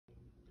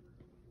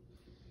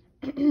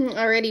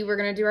Alrighty, we're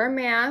gonna do our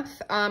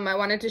math. I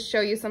wanted to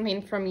show you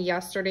something from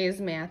yesterday's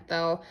math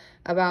though,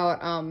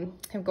 about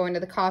him going to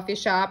the coffee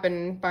shop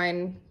and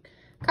buying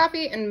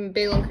coffee and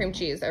bagel and cream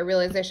cheese. I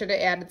realized I should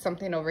have added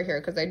something over here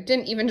because I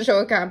didn't even show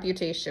a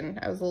computation.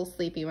 I was a little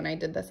sleepy when I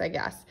did this, I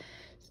guess.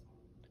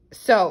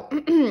 So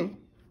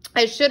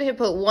I should have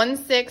put 1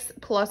 6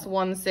 plus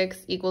 1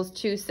 6 equals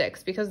 2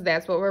 6 because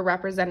that's what we're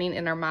representing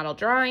in our model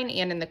drawing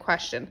and in the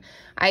question.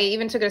 I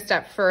even took it a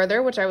step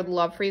further, which I would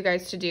love for you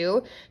guys to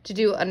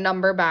do a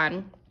number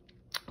bond.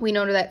 We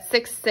know that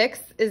 6 6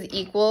 is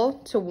equal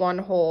to 1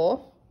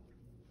 whole.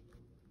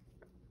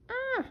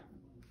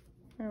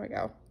 There we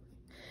go.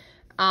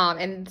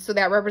 And so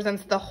that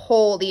represents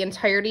the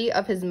entirety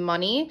of his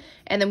money,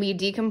 and then we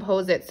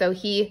decompose it. So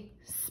he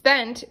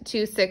spent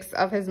 2 6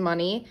 of his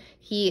money.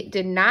 He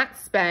did not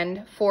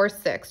spend 4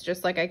 6,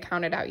 just like I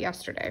counted out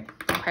yesterday,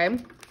 okay?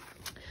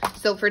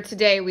 So for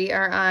today, we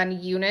are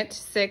on Unit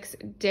 6,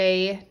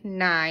 Day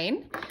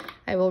 9.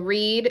 I will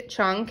read,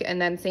 chunk, and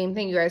then same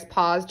thing. You guys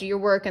pause, do your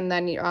work, and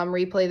then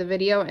replay the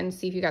video and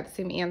see if you got the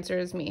same answer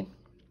as me.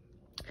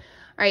 All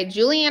right,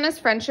 Juliana's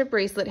friendship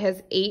bracelet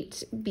has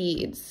 8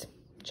 beads.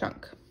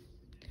 Chunk.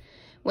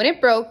 When it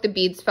broke, the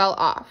beads fell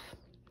off.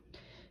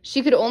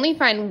 She could only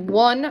find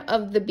one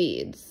of the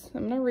beads.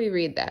 I'm going to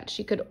reread that.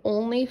 She could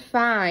only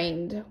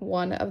find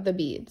one of the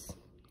beads.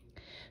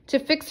 To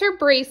fix her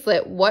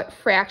bracelet, what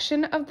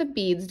fraction of the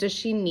beads does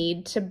she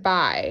need to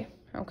buy?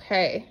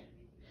 Okay,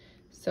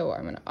 so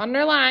I'm going to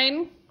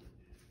underline.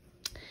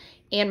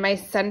 And my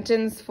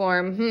sentence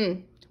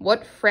form,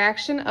 what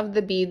fraction of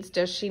the beads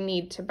does she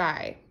need to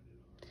buy?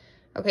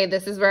 Okay,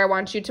 this is where I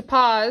want you to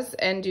pause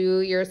and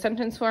do your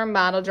sentence form,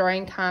 model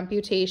drawing,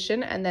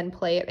 computation, and then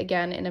play it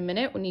again in a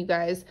minute when you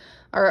guys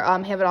are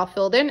have it all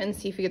filled in and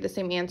see if you get the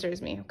same answer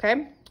as me,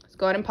 okay? Let's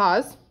go ahead and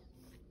pause.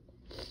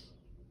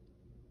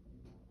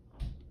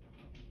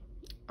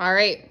 All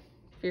right,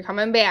 you're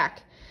coming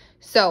back.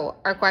 So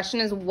our question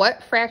is,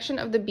 what fraction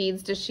of the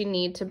beads does she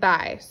need to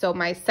buy? So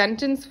my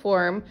sentence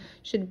form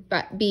should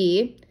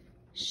be,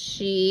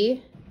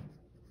 she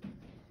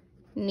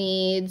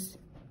needs,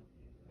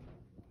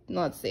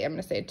 let's see, I'm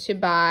going to say to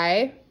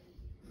buy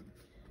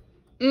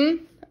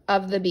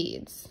of the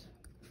beads.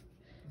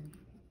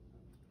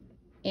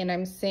 And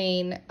I'm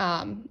saying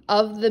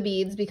of the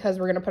beads because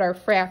we're going to put our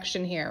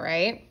fraction here,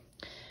 right?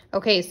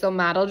 Okay, so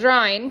model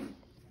drawing.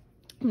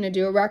 I'm going to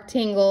do a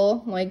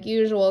rectangle like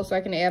usual so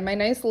I can add my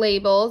nice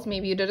labels.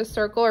 Maybe you did a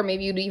circle, or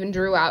maybe you even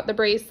drew out the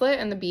bracelet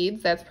and the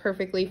beads. That's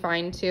perfectly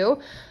fine too.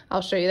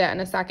 I'll show you that in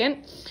a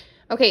second.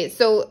 Okay,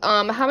 so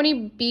how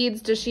many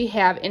beads does she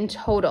have in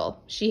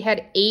total? She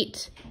had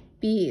 8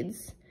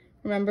 beads.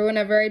 Remember,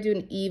 whenever I do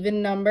an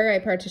even number, I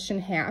partition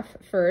half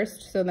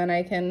first, so then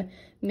I can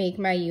make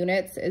my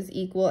units as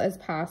equal as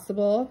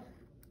possible.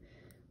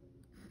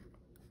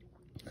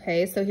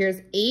 Okay, so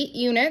here's 8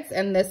 units,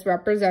 and this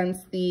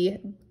represents the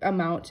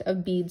amount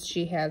of beads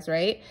she has,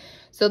 right?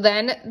 So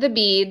then the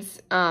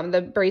beads,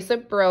 the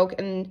bracelet broke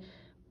and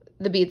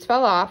the beads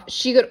fell off.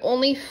 She could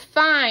only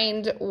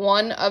find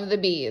one of the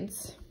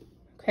beads.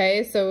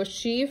 Okay, so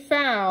she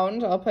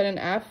found, I'll put an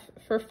F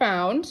for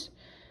found,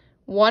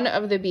 one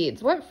of the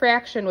beads. What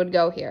fraction would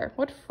go here?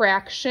 What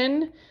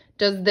fraction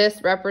does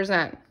this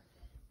represent?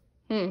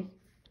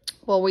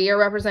 Well, we are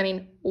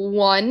representing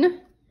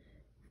 1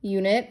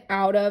 unit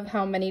out of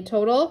how many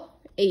total?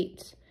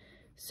 8.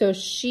 So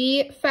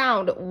she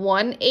found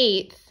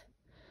 1/8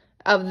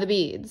 of the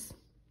beads.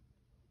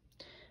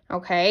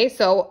 Okay,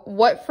 so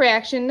what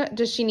fraction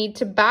does she need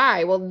to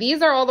buy? Well,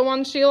 these are all the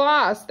ones she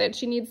lost that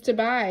she needs to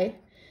buy.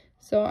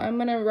 So I'm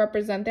going to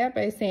represent that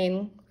by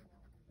saying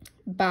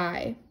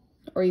buy.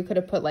 Or you could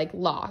have put like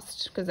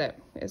lost because it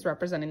is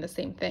representing the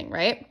same thing,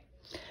 right?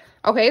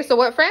 Okay, so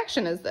what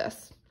fraction is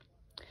this?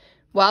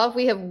 Well, if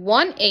we have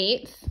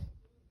 1/8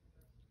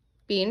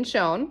 being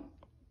shown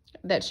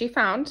that she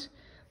found,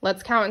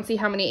 let's count and see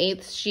how many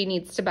eighths she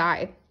needs to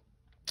buy.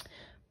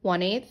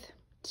 1/8,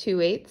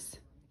 2/8,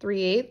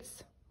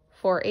 3/8,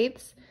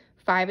 4/8,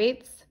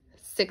 5/8,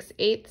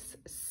 6/8,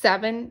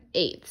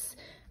 7/8.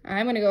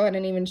 I'm going to go ahead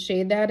and even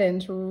shade that in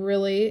to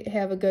really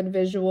have a good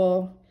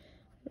visual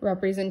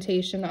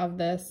representation of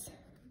this.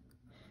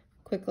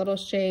 Quick little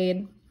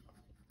shade.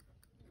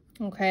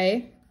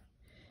 Okay.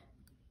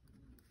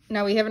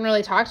 Now we haven't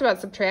really talked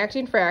about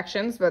subtracting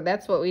fractions, but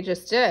that's what we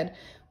just did.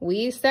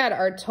 We said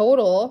our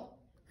total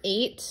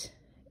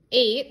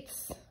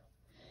 8/8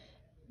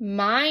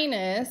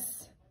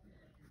 minus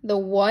the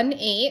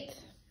 1/8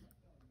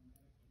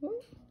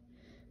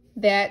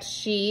 that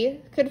she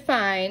could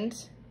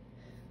find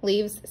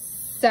leaves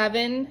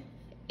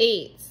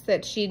 7/8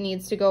 that she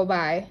needs to go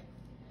by.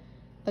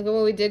 Look at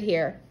what we did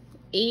here.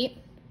 8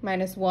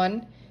 minus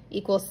 1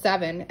 equals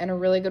 7. And a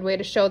really good way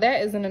to show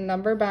that is in a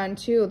number bond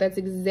too. That's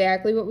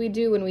exactly what we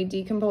do when we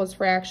decompose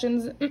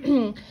fractions,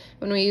 when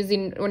we're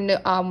using,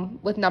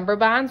 with number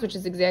bonds, which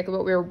is exactly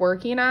what we were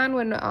working on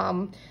when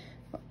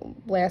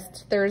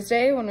last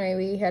Thursday when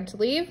we had to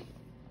leave.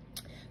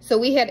 So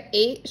we had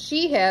 8,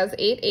 she has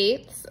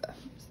 8/8,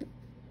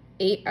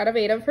 8 out of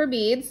 8 of her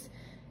beads.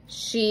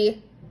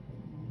 She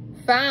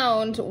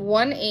found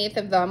 1/8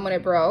 of them when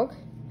it broke.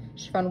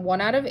 She found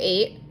 1 out of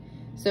 8.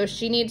 So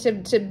she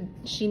needed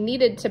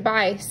to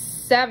buy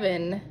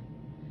 7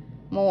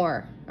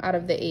 more out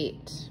of the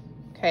 8.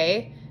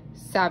 Okay,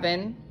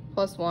 7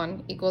 plus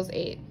 1 equals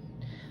 8.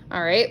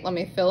 All right, let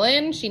me fill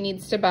in. She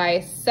needs to buy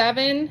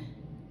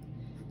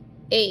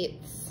 7/8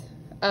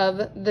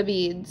 of the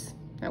beads.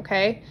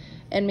 Okay,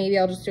 and maybe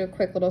I'll just do a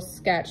quick little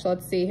sketch.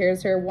 Let's see,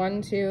 here's her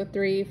 1, 2,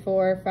 3,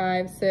 4,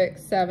 5,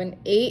 6, 7,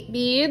 8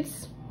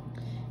 beads.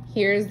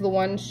 Here's the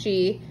one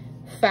she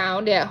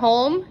found at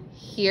home.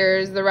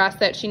 Here's the rest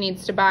that she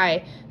needs to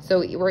buy.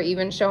 So we're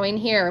even showing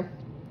here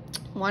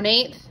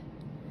 1/8,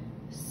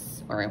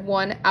 or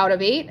 1 out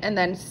of 8, and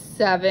then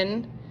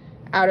 7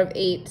 out of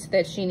 8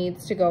 that she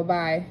needs to go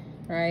buy,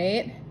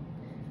 right?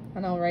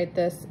 And I'll write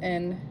this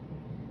in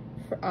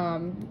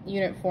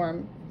unit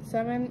form,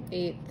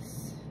 7/8.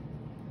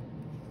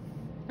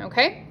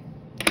 Okay,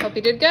 hope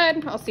you did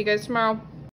good. I'll see you guys tomorrow.